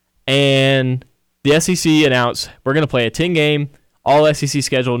 And the SEC announced we're going to play a 10-game, all-SEC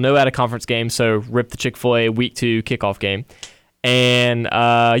schedule, no out-of-conference games, so rip the Chick-fil-A Week 2 kickoff game. And,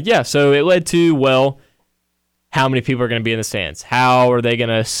 so it led to, well, how many people are going to be in the stands? How are they going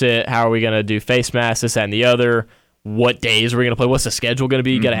to sit? How are we going to do face masks, this, that, and the other? What days are we going to play? What's the schedule going to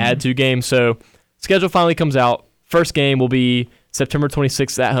be? You got to add 2 games. So schedule finally comes out. First game will be September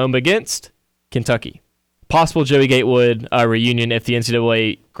 26th at home against Kentucky. Possible Joey Gatewood reunion if the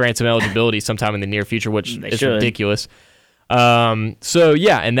NCAA grants him eligibility sometime in the near future, which is ridiculous. And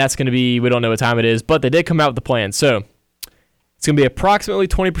that's going to be, we don't know what time it is, but they did come out with the plan. So it's going to be approximately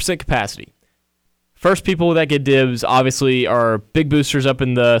 20% capacity. First people that get dibs, obviously, are big boosters up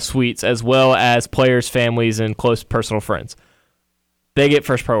in the suites, as well as players, families, and close personal friends. They get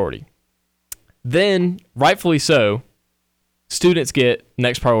first priority. Then, rightfully so, students get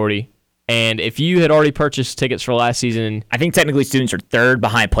next priority. And if you had already purchased tickets for last season, I think technically students are third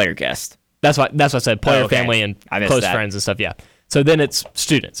behind player guest. That's what I said. Player, family, and close friends and stuff. Yeah. So then it's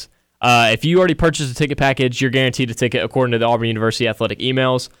students. If you already purchased a ticket package, you're guaranteed a ticket according to the Auburn University athletic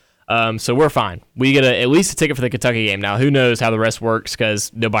emails. So we're fine. We get at least a ticket for the Kentucky game. Now, who knows how the rest works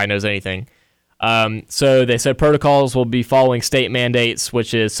because nobody knows anything. So they said protocols will be following state mandates,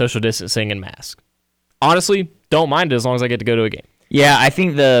 which is social distancing and mask. Honestly, don't mind it as long as I get to go to a game. Yeah, I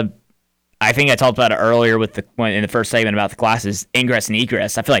think I talked about it earlier in the first segment about the classes, ingress and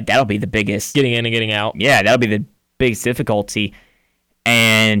egress. I feel like that'll be the biggest. Getting in and getting out. Yeah, that'll be the biggest difficulty.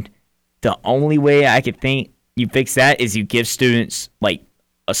 And the only way I could think you fix that is you give students like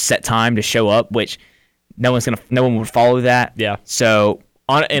a set time to show up, which no one would follow that. Yeah. So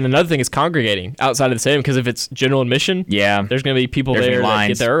and another thing is congregating outside of the stadium, because if it's general admission, there's going to be people there that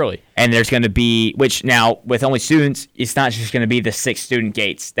get there early. And there's going to be, which now with only students, it's not just going to be the 6 student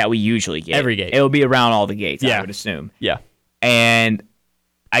gates that we usually get. Every gate. It'll be around all the gates, I would assume. Yeah. And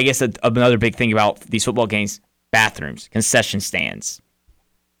I guess another big thing about these football games, bathrooms, concession stands.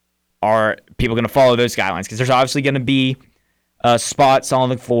 Are people going to follow those guidelines? Because there's obviously going to be spots on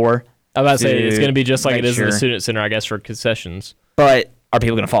the floor. I was about to say, it's going to be just like it is in the student center, I guess, for concessions. But are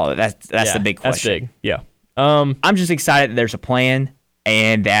people going to follow it? That's the big question. That's big, yeah. I'm just excited that there's a plan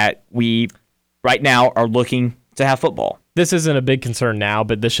and that we, right now, are looking to have football. This isn't a big concern now,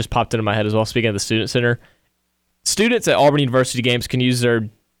 but this just popped into my head as well, speaking of the student center. Students at Auburn University games can use their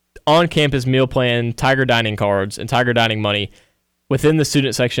on-campus meal plan, Tiger Dining cards, and Tiger Dining money within the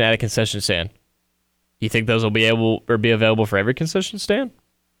student section at a concession stand. You think those will be available for every concession stand?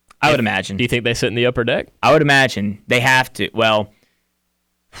 I would imagine. Do you think they sit in the upper deck? I would imagine. They have to. Well,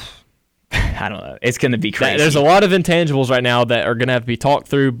 I don't know. It's going to be crazy. There's a lot of intangibles right now that are going to have to be talked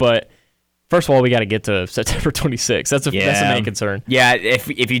through, but first of all, we got to get to September 26th. That's the main concern. Yeah,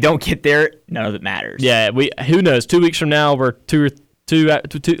 if you don't get there, none of it matters. Yeah, who knows? 2 weeks from now, we're two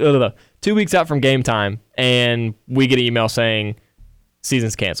weeks out from game time, and we get an email saying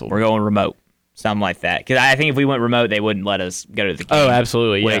season's canceled. We're going remote. Something like that. Because I think if we went remote, they wouldn't let us go to the game. Oh,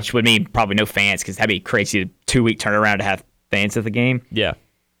 absolutely. Which would mean probably no fans, because that'd be crazy, 2-week turnaround to have fans at the game. Yeah.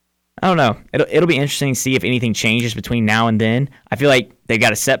 I don't know. It'll be interesting to see if anything changes between now and then. I feel like they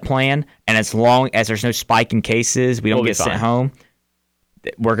got a set plan, and as long as there's no spike in cases, we don't get sent home,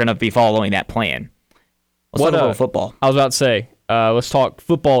 we're going to be following that plan. Let's talk about football. I was about to say, let's talk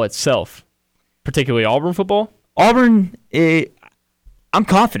football itself, particularly Auburn football. Auburn, I'm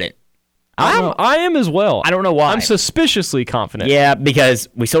confident. I am as well. I don't know why. I'm suspiciously confident. Yeah, because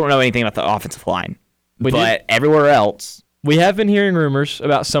we still don't know anything about the offensive line. But everywhere else, we have been hearing rumors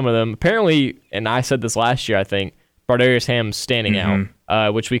about some of them. Apparently, and I said this last year, I think, Bardarius Ham's standing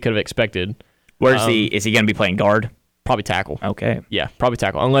out, which we could have expected. Where's he? Is he going to be playing guard? Probably tackle. Okay. Yeah, probably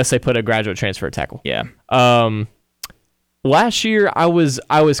tackle, unless they put a graduate transfer at tackle. Yeah. Last year, I was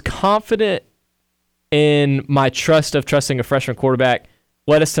confident in my trusting a freshman quarterback.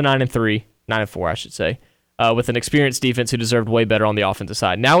 Led us to 9-4, I should say, with an experienced defense who deserved way better on the offensive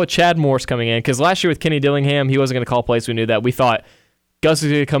side. Now with Chad Morse coming in, because last year with Kenny Dillingham, he wasn't going to call plays. We knew that. We thought Gus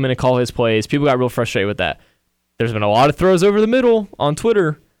was going to come in and call his plays. People got real frustrated with that. There's been a lot of throws over the middle on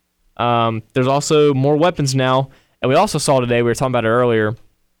Twitter. There's also more weapons now. And we also saw today, we were talking about it earlier,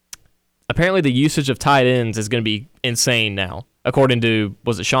 apparently the usage of tight ends is going to be insane now. According to,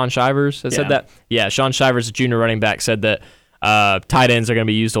 was it Sean Shivers that said that? Yeah, Sean Shivers, a junior running back, said that tight ends are going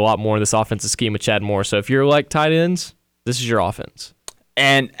to be used a lot more in this offensive scheme with Chad Morris. So if you're like tight ends, this is your offense.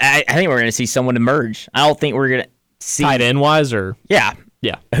 And I think we're going to see someone emerge. I don't think we're going to see... Tight end-wise, or... Yeah.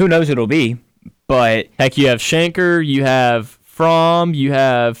 Yeah. Who knows who it'll be, but... Heck, you have Shanker, you have Fromm, you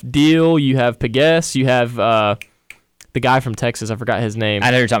have Deal, you have Pegues, you have the guy from Texas. I forgot his name.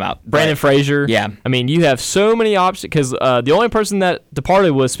 I know who you're talking about. Brandon Frazier. Yeah. I mean, you have so many options, because the only person that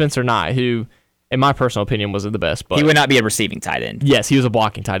departed was Spencer Nye, who, in my personal opinion, wasn't the best. But he would not be a receiving tight end. Yes, he was a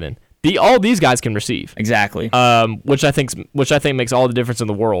blocking tight end. All these guys can receive. Exactly. Which I think makes all the difference in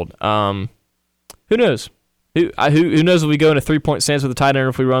the world. Who knows? Who knows if we go in a 3-point stance with a tight end, or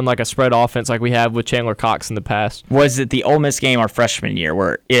if we run like a spread offense like we have with Chandler Cox in the past? Was it the Ole Miss game our freshman year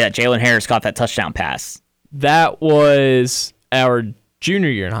where Jalen Harris caught that touchdown pass? That was our junior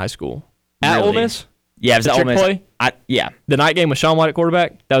year in high school. At Ole Miss? Yeah, it was the Ole trick Miss. play? Yeah. The night game with Sean White at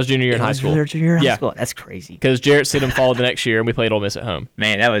quarterback? That was junior year in high school. Junior year in high school? That's crazy. Because Jarrett Stidham followed the next year, and we played Ole Miss at home.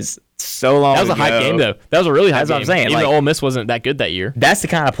 Man, that was so long ago. That was a hype game, though. That was a really hype game. That's what I'm saying. Even though Ole Miss wasn't that good that year. That's the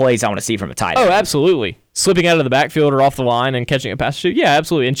kind of plays I want to see from a tight end. Oh, absolutely. Slipping out of the backfield or off the line and catching a pass shoot. Yeah,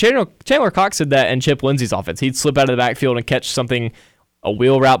 absolutely. And Chandler Cox did that in Chip Lindsey's offense. He'd slip out of the backfield and catch something, a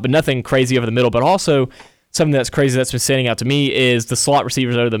wheel route, but nothing crazy over the middle. But also, something that's crazy that's been standing out to me is the slot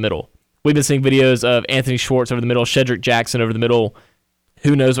receivers over the middle. We've been seeing videos of Anthony Schwartz over the middle, Shedrick Jackson over the middle.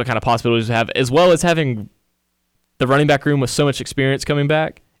 Who knows what kind of possibilities we have, as well as having the running back room with so much experience coming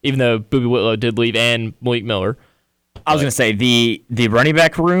back, even though Boobie Whitlow did leave and Malik Miller. I was going to say, the running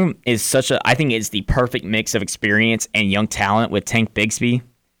back room is I think it's the perfect mix of experience and young talent with Tank Bigsby,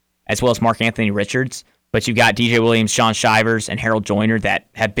 as well as Mark Anthony Richards. But you've got DJ Williams, Sean Shivers, and Harold Joyner that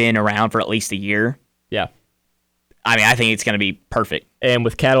have been around for at least a year. Yeah. I mean, I think it's going to be perfect. And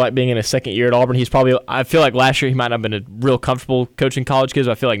with Cadillac being in his second year at Auburn, I feel like last year he might not have been real comfortable coaching college kids,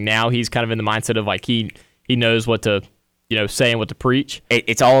 but I feel like now he's kind of in the mindset of like he knows what to, say and what to preach.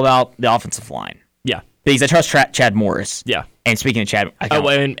 It's all about the offensive line. Yeah. Because I trust Chad Morris. Yeah. And speaking of Chad...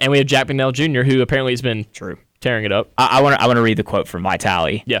 and we have Jack McNell Jr., who apparently has been tearing it up. I want to read the quote from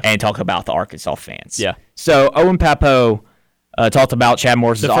Vitale and talk about the Arkansas fans. Yeah. So Owen Papo talked about Chad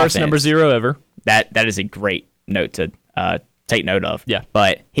Morris' offense. The first number 0 ever. That is a great note to take note of. Yeah.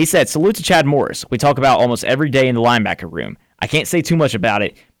 But he said, salute to Chad Morris. We talk about almost every day in the linebacker room. I can't say too much about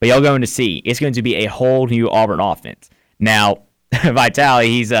it, but y'all going to see. It's going to be a whole new Auburn offense. Now, Vitale,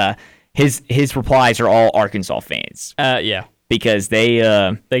 his replies are all Arkansas fans. Yeah. Because they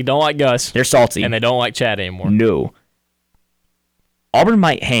don't like Gus. They're salty. And they don't like Chad anymore. No. Auburn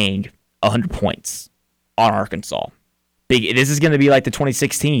might hang 100 points on Arkansas. This is going to be like the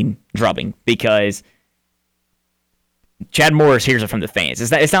 2016 drubbing because Chad Morris hears it from the fans.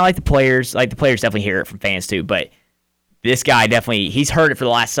 It's not like the players. Like the players definitely hear it from fans too, but this guy he's heard it for the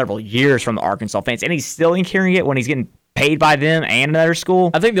last several years from the Arkansas fans, and he's still hearing it when he's getting paid by them and another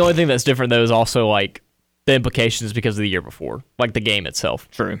school. I think the only thing that's different though is also like the implications because of the year before, like the game itself.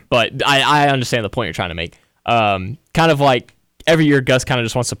 True. But I understand the point you're trying to make. Kind of like every year Gus kind of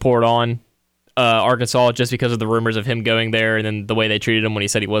just wants to pour it on Arkansas just because of the rumors of him going there and then the way they treated him when he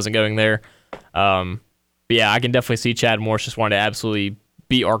said he wasn't going there. But yeah, I can definitely see Chad Morris just wanting to absolutely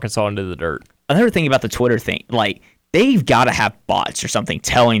beat Arkansas into the dirt. Another thing about the Twitter thing, like they've got to have bots or something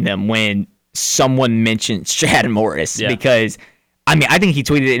telling them when someone mentions Chad Morris because, I mean, I think he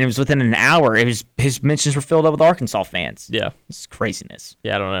tweeted it and it was within an hour. His mentions were filled up with Arkansas fans. Yeah. It's craziness.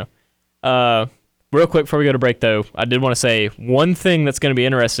 Yeah, I don't know. Real quick before we go to break, though, I did want to say one thing that's going to be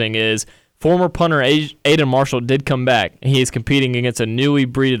interesting is former punter Aiden Marshall did come back. He is competing against a newly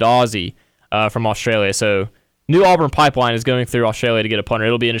breeded Aussie from Australia. So new Auburn pipeline is going through Australia to get a punter.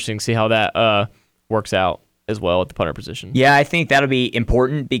 It'll be interesting to see how that works out as well at the punter position. Yeah, I think that'll be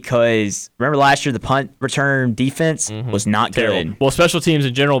important because remember last year the punt return defense was not good. Well, special teams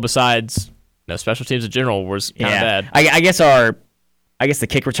in general was kind of bad. I guess the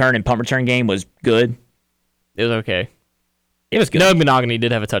kick return and punt return game was good. It was okay. It was good. No, Monogany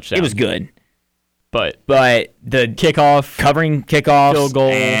did have a touchdown. It was good. But the kickoff, covering kickoffs, field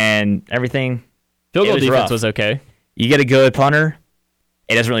goal, and everything. Field goal defense was okay. You get a good punter,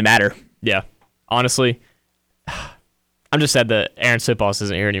 it doesn't really matter. Yeah. Honestly, I'm just sad that Aaron Sipos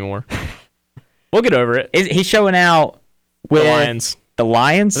isn't here anymore. We'll get over it. He's showing out with the Lions. The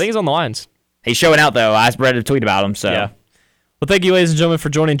Lions? I think he's on the Lions. He's showing out, though. I read a tweet about him, so. Yeah. Well, thank you, ladies and gentlemen, for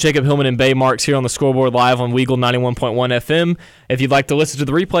joining Jacob Hillman and Bay Marks here on the Scoreboard live on Weagle 91.1 FM. If you'd like to listen to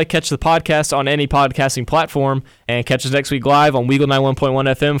the replay, catch the podcast on any podcasting platform, and catch us next week live on Weagle 91.1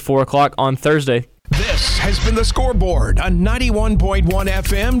 FM, 4 o'clock on Thursday. This has been the Scoreboard on 91.1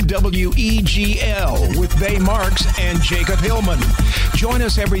 FM WEGL with Bay Marks and Jacob Hillman. Join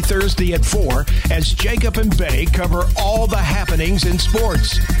us every Thursday at 4 as Jacob and Bay cover all the happenings in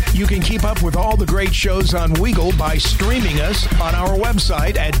sports. You can keep up with all the great shows on Weagle by streaming us on our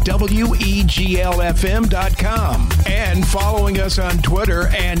website at WEGLFM.com and following us on Twitter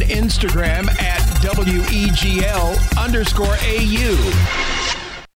and Instagram at WEGL_AU.